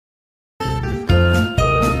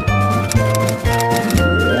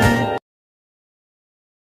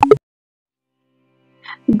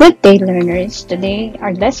Good day, learners. Today,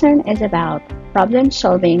 our lesson is about problem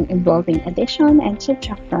solving involving addition and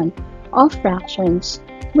subtraction of fractions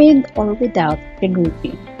with or without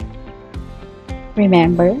regrouping.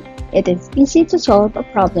 Remember, it is easy to solve a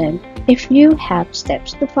problem if you have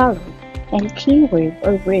steps to follow and keyword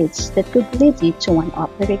or words that could lead you to one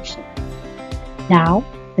operation. Now,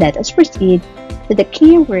 let us proceed to the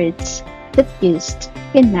keywords that used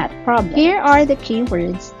in math problems. Here are the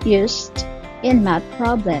keywords used in math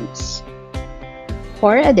problems.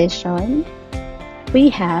 For addition, we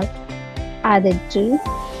have added to,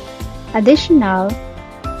 additional,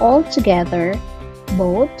 altogether,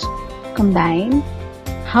 both, combined,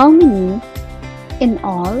 how many, in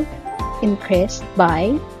all, increased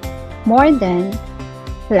by, more than,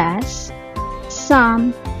 plus,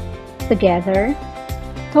 sum, together,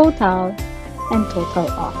 total, and total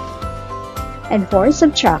of. And for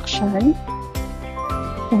subtraction,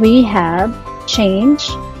 we have change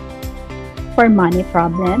for money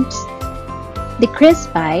problems, decrease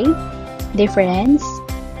by, difference,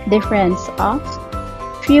 difference of,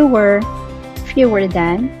 fewer, fewer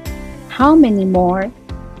than, how many more,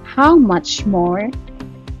 how much more,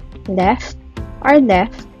 left, are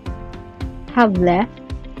left, have left,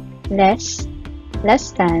 less,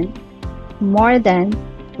 less than, more than,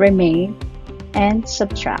 remain, and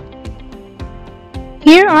subtract.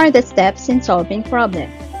 Here are the steps in solving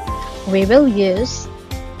problems. We will use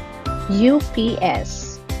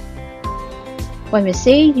UPS. When we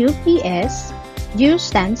say UPS, U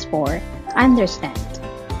stands for understand.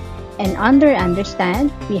 And under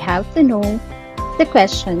understand, we have to know the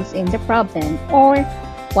questions in the problem or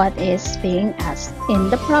what is being asked in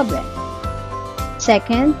the problem.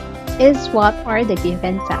 Second is what are the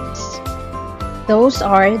given facts. Those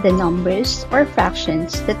are the numbers or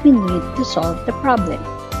fractions that we need to solve the problem.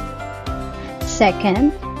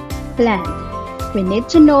 Second, plan. We need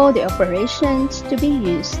to know the operations to be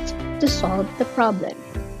used to solve the problem.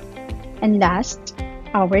 And last,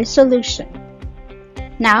 our solution.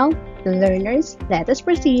 Now, learners, let us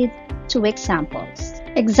proceed to examples.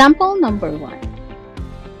 Example number 1.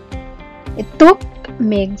 It took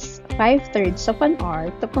Migs 5/3 of an hour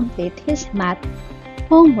to complete his math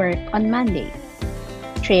homework on Monday,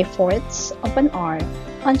 3/4 of an hour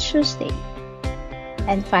on Tuesday,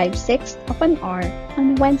 and 5/6 of an hour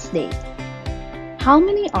on Wednesday. How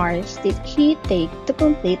many hours did he take to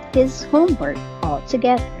complete his homework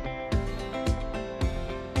altogether?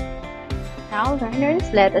 Now, learners,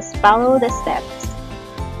 let us follow the steps.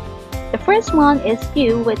 The first one is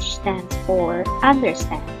U, which stands for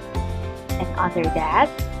understand. And under that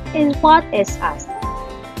is what is asked.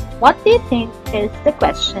 What do you think is the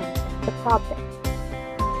question in the problem?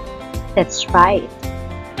 That's right.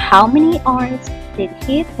 How many hours did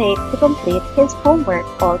he take to complete his homework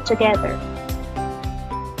altogether?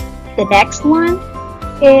 The next one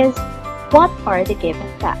is what are the given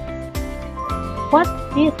facts? What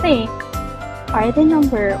do you think are the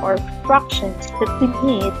number or fractions that we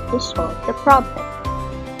need to solve the problem?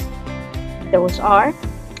 Those are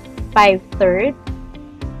 5/3,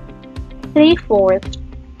 3/4,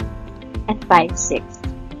 and 5/6.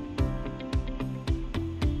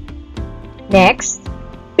 Next,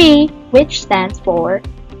 P, which stands for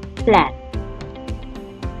plan.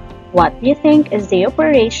 What do you think is the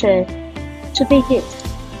operation to be used?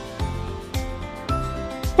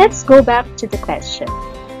 Let's go back to the question.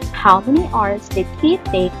 How many hours did he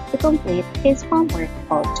take to complete his homework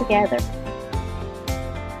altogether?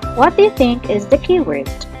 What do you think is the keyword?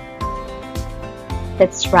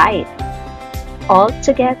 That's right.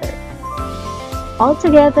 Altogether.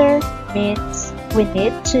 Altogether means we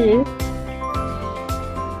need to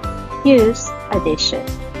use addition.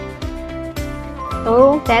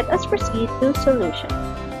 So let us proceed to solution.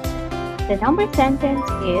 The number sentence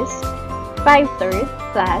is 5/3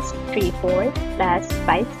 plus 3/4 plus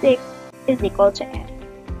 5/6 is equal to n.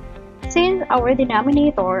 Since our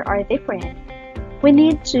denominator are different, we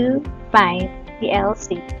need to find the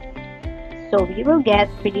LCM. So we will get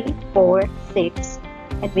 3, 4, 6,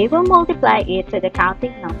 and we will multiply it to the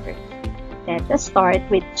counting numbers. Let us start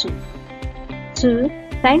with 2. 2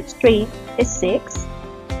 times 3 is 6.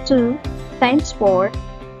 2 times 4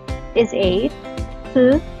 is 8.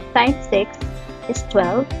 2 times 6 is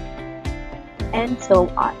 12. And so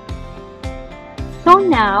on. So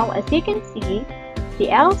now, as you can see,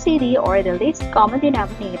 the LCD or the least common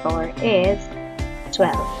denominator is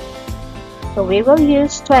 12. So we will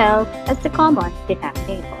use 12 as the common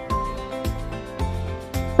denominator.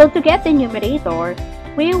 So to get the numerator,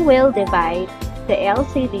 we will divide the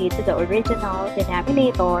LCD to the original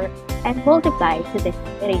denominator and multiply to the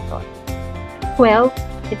numerator. 12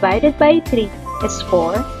 divided by 3 is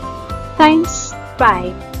 4 times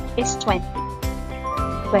 5 is 20.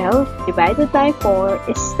 12 divided by 4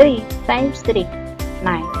 is 3 times 3,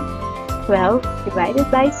 9. 12 divided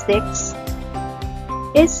by 6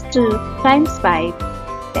 is 2 times 5,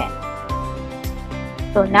 10.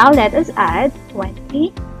 So now let us add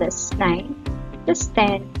 20 plus 9 plus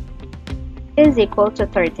 10 is equal to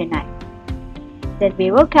 39. Then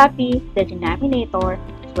we will copy the denominator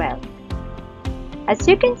 12. As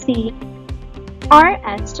you can see, our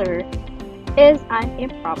answer is an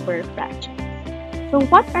improper fraction. So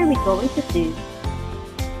what are we going to do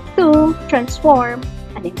to transform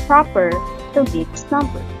an improper to mixed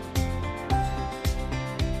number?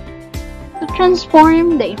 To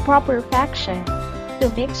transform the improper fraction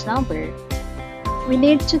to mixed number, we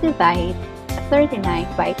need to divide 39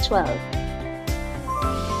 by 12.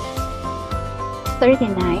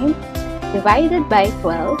 39 divided by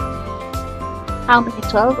 12. How many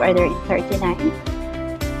 12 are there in 39?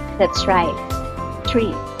 That's right,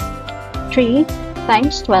 3. 3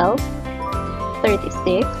 times 12,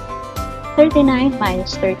 36. 39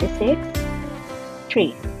 minus 36,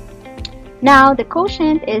 3. Now the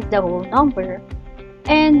quotient is the whole number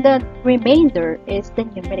and the remainder is the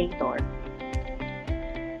numerator.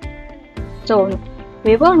 So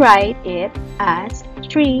we will write it as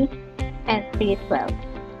 3 and 3/12.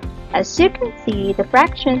 As you can see, the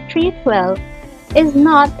fraction 3/12 is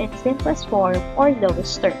not in simplest form or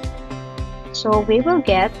lowest term. So we will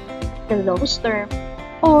get the lowest term,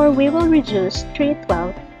 or we will reduce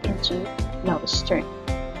 3/12 into lowest term.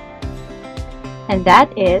 And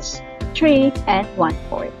that is 3 and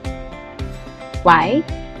 1/4. Why?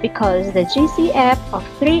 Because the GCF of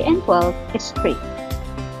 3 and 12 is 3.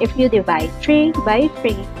 If you divide 3 by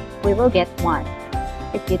 3, we will get 1.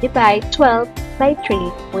 If you divide 12 by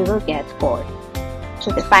 3, we will get 4.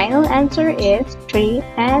 So the final answer is 3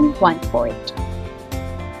 and 1/4.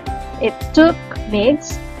 It took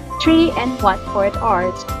Migs 3 and 1/4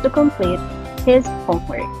 hours to complete his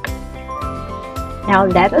homework. Now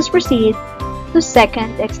let us proceed to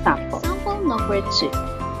second example. Example number 2.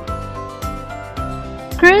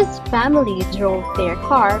 Cruz's family drove their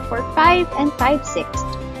car for 5 and 5/6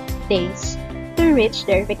 days to reach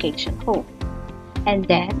their vacation home, and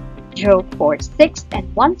then drove for 6 and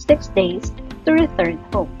 1/6 days to return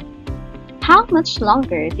home. How much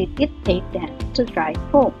longer did it take them to drive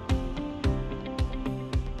home?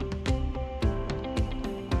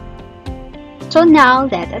 So now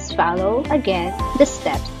let us follow again the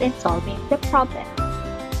steps in solving the problem.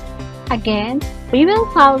 Again, we will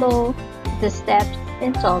follow the steps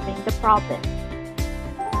in solving the problem.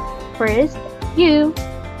 First, you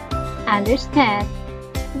understand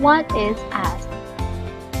what is asked,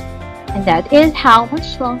 and that is how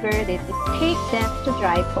much longer did it take them to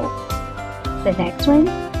drive home. The next one,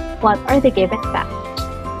 what are the given factors?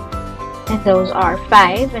 And those are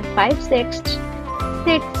 5 and 5/6,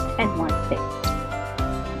 6 and 1/6.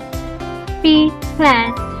 B.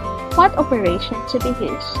 Plan what operation to be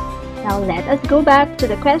used. Now let us go back to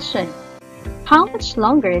the question. How much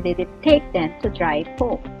longer did it take them to drive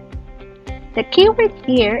home? The keyword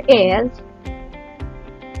here is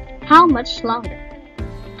how much longer.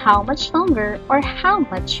 How much longer or how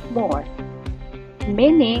much more?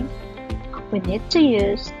 Meaning, we need to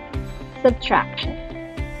use subtraction.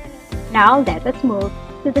 Now let us move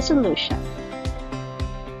to the solution.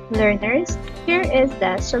 Learners, here is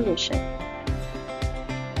the solution.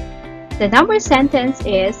 The number sentence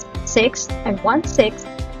is 6 and 1/6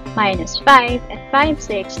 minus 5 and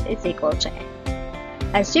 5/6 is equal to n.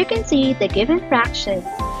 As you can see, the given fractions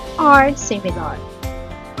are similar.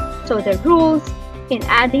 So the rules in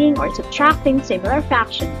adding or subtracting similar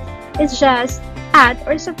fractions is just add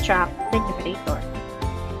or subtract the numerator.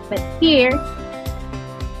 But here,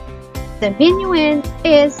 the minuend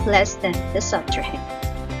is less than the subtrahend.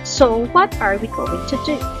 So what are we going to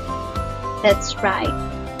do? That's right.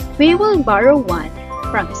 We will borrow 1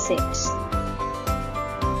 from 6.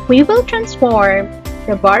 We will transform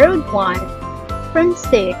the borrowed 1 from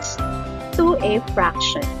 6 to a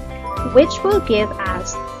fraction, which will give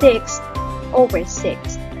us 6 over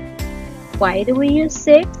 6. Why do we use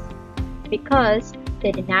 6? Because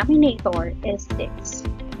the denominator is 6.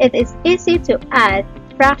 It is easy to add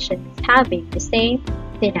fractions having the same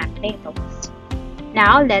denominators.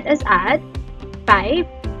 Now let us add 5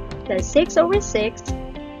 plus 6 over 6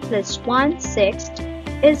 plus 1/6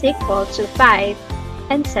 is equal to 5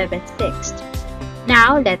 and 7/6.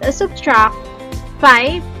 Now let us subtract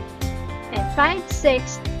 5 and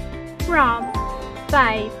 5/6 from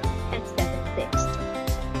 5 and 7/6.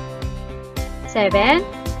 7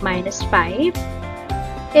 minus 5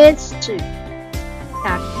 is 2.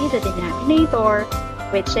 copy the denominator,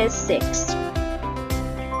 which is 6.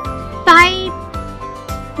 5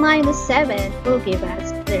 minus 7 will give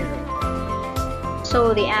us 0.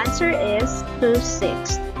 So the answer is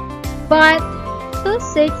 2/6. But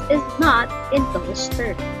 2/6 is not in those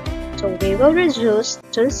terms. So we will reduce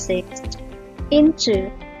 2/6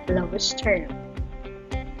 into lowest term.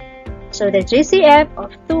 So the GCF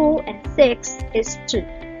of 2 and 6 is 2.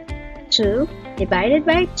 2 divided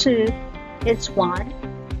by 2 is 1.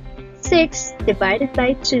 6 divided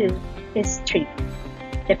by 2 is 3.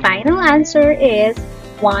 The final answer is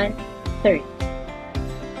 1/3.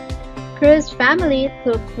 Cruz's family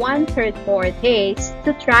took 1/3 more days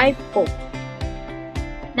to drive home.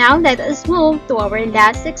 Now let us move to our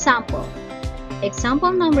last example.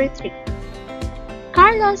 Example number 3.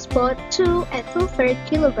 Carlos bought 2 2/3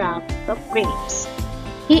 kilograms of grapes.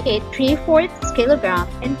 He ate 3/4 kilogram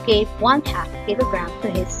and gave 1/2 kilogram to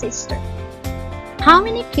his sister. How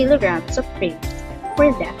many kilograms of grapes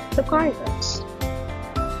were left to Carlos?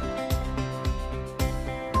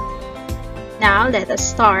 Now let us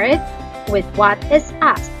start with what is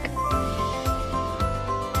asked.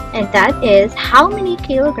 And that is how many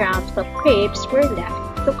kilograms of grapes were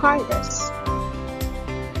left to Carlos.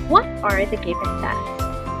 What are the given tasks?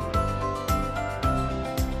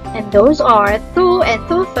 And those are 2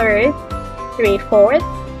 2/3, 3/4,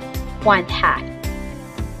 1/2.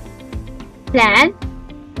 Plan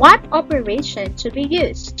what operation to be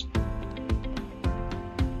used.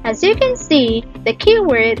 As you can see, the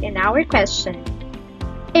keyword in our question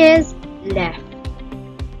is left,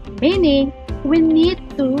 meaning we need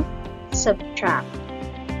to subtract.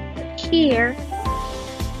 Here,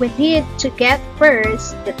 we need to get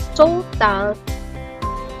first the total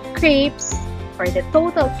grapes or the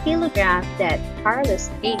total kilogram that Carlos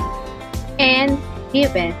ate and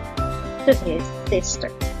given to his sister.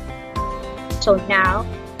 So now,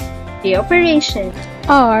 the operations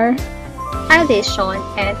are addition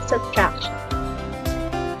and subtraction.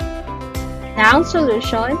 Now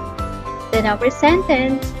solution, the number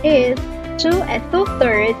sentence is 2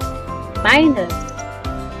 2/3 minus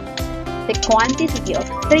the quantity of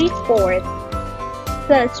 3/4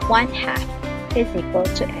 plus 1/2 is equal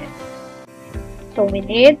to n. So we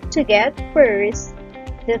need to get first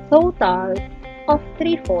the total of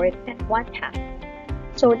 3/4 and 1/2.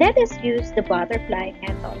 So let us use the butterfly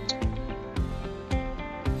method.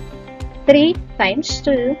 3 times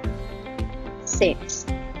 2, 6.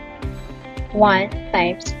 1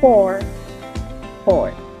 times 4,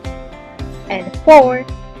 4. And 4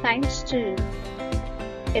 times 2,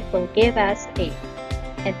 it will give us 8.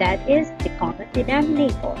 And that is the common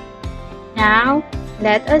denominator. Now,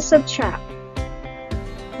 let us subtract.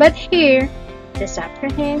 But here, the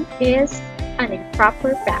subtrahend is an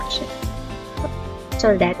improper fraction.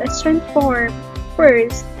 So let us transform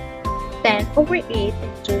first 10/8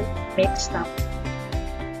 into mixed number.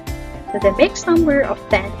 So the mixed number of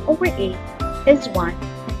 10/8 is 1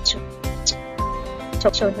 and 2.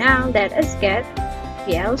 So now let us get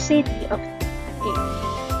the LCD of 8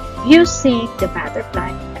 using the butterfly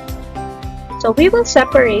method. So we will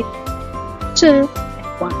separate 2 and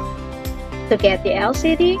 1. To get the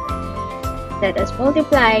LCD, let us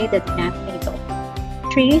multiply the denominator.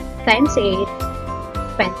 3 times 8,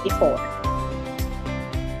 24.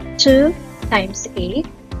 2 times 8,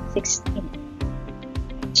 16.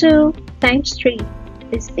 2 times 3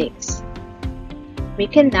 is 6. We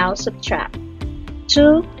can now subtract.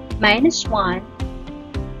 2 minus 1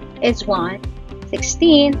 is 1.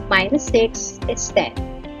 16 minus 6 is 10.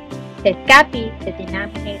 Then copy the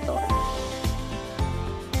denominator.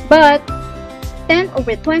 But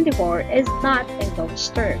 10/24 is not in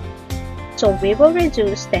those terms. So we will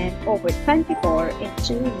reduce 10/24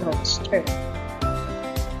 into lowest term.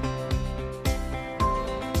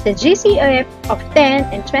 The GCF of 10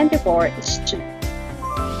 and 24 is 2.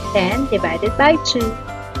 10 divided by 2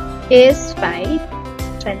 is 5.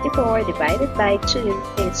 24 divided by 2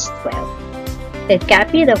 is 12. Then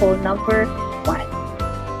copy the whole number 1.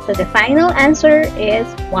 So the final answer is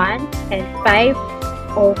 1 and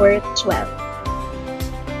 5/12.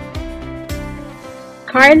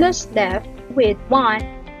 Carlos left with 1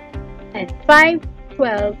 and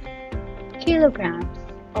 5/12 kilograms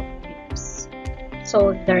of grapes.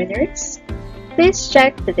 So learners, please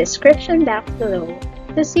check the description box below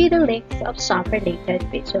to see the links of some related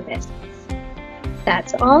video lessons.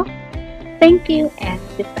 That's all. Thank you and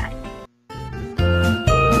goodbye.